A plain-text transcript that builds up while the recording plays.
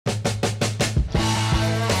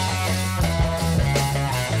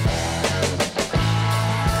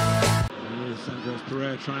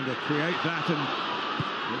create that, and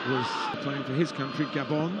it was playing for his country,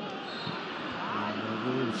 Gabon.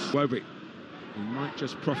 Wolves, he might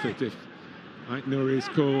just profit if Ait Nouri's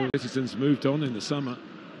call. Citizens moved on in the summer,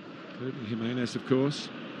 including Jimenez, of course.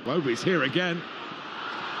 Wobi's here again.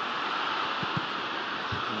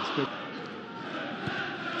 That's good.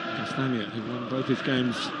 Castagna, who won both his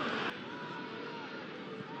games.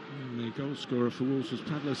 And the goal scorer for Wolves was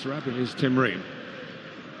Pablo Sarabia. Here's Tim Ream.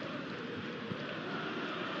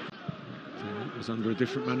 It was under a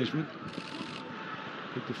different management.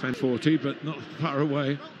 Good defend 40, but not far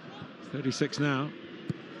away. 36 now.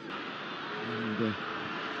 And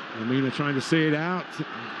Lamina trying to see it out.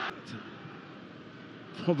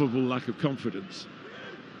 Probable lack of confidence.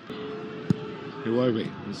 Iwobi,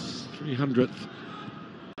 his 300th.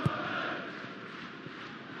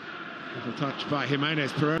 Little touch by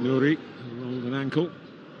Jimenez. Nouri rolled an ankle.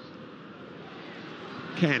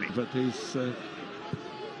 Kenny, but he's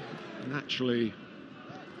naturally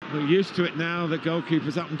we're used to it now that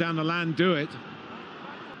goalkeepers up and down the land do it.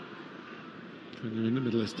 When they're in the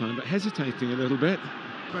middle this time, but hesitating a little bit.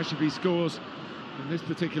 Especially if he scores in this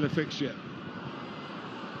particular fixture.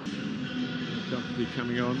 Duffy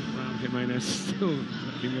coming on, Raúl Jiménez still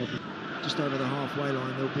looking up. Just over the halfway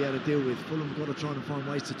line, they'll be able to deal with. Fulham got to try and find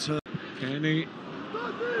ways to turn. Kenny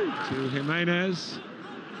to Jimenez.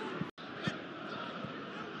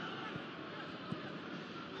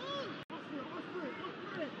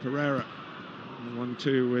 Pereira,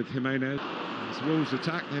 1-2 with Jimenez. As Wolves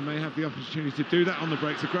attack, they may have the opportunity to do that on the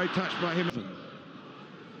break. It's a great touch by him.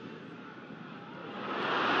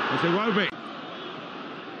 As they won't be.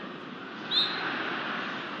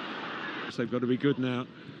 So they've got to be good now.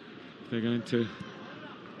 They're going to.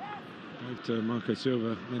 Marco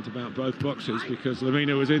Silva went about both boxes because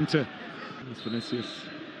Lamina was into. Vinicius.